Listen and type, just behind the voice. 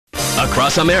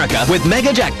across America with Mega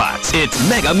Jackpots. It's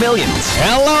Mega Millions.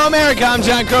 Hello, America. I'm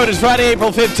John Crode. It's Friday,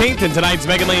 April 15th, and tonight's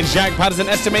Mega Millions jackpot is an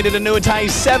estimated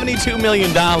annuitized $72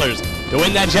 million. To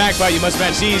win that jackpot, you must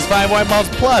match these 5 white balls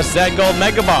plus that gold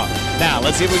mega ball. Now,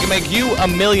 let's see if we can make you a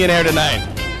millionaire tonight.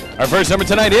 Our first number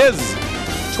tonight is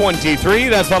 23.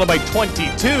 That's followed by 22.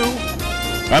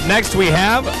 Up next, we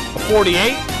have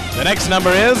 48. The next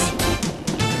number is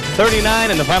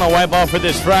 39, and the final white ball for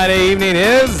this Friday evening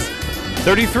is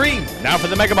 33. Now for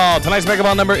the Mega Ball. Tonight's Mega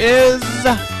Ball number is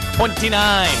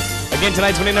 29. Again,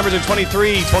 tonight's winning numbers are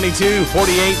 23, 22,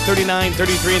 48, 39,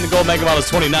 33, and the gold Mega Ball is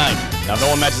 29. Now, if no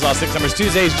one matches all 6 numbers,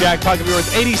 Tuesday's jackpot could be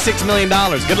worth $86 million.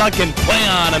 Good luck and play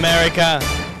on, America.